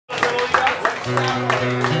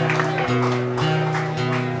Yeah!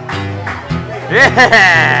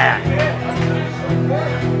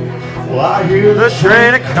 Well, I hear The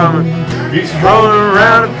train a-coming, it's rolling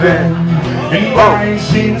around a bend. And I ain't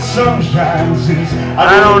seen the sunshine since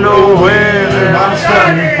I don't know when. I'm stuck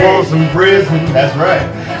in Folsom prison, that's right.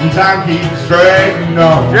 And time keeps dragging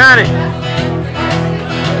on. Johnny!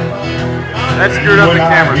 That screwed up the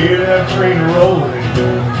camera. When I hear that train rolling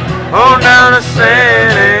on down to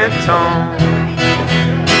San Antonio.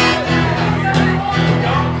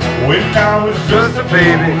 When I was Just a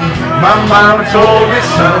baby, my mama told me,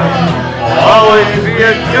 son, always be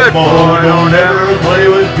a good boy, don't ever play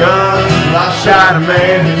with guns. I shot a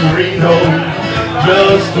man in Reno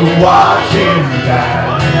just to watch him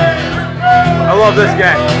die. I love this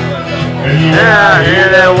guy. And Yeah, I hear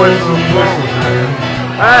that whistle blowing,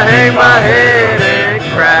 I hang my head and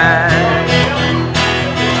cry.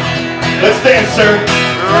 let's dance, sir.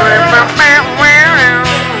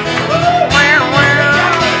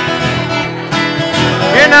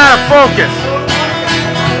 Getting out of focus.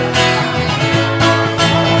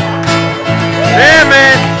 Yeah,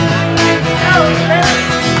 man.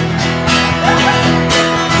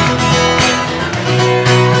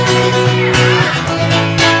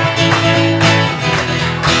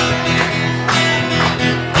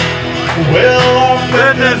 Well, I've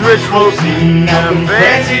met There's rich folks eating out of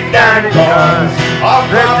fancy dining cars.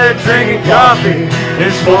 I've Bet they're drinking coffee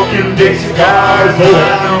and smoking big cigars. Oh,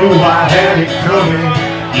 I knew I had it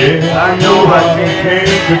coming. Yeah, I know I can't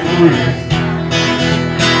be free.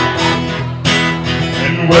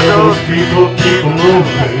 And where those people keep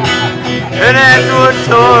moving, and that's what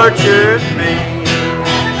tortures me.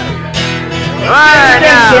 Alright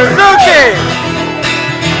now, Suki!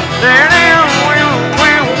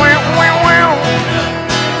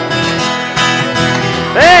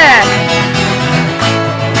 Yeah!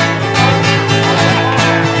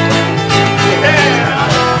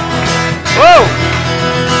 Whoa!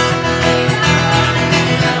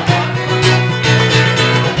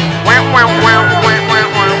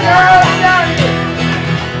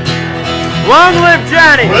 Long live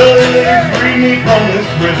Johnny! well, they free me from this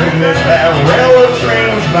prison that railroad train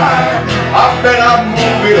was by. I bet I'd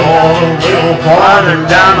move it all a little farther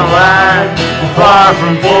down the line, far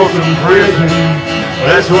from Folsom prison.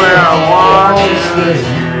 That's where I want to stay.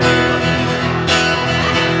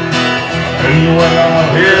 And when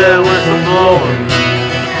I hear that whistle blowing,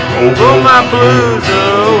 Put my blues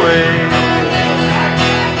away.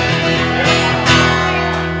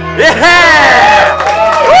 Yeah!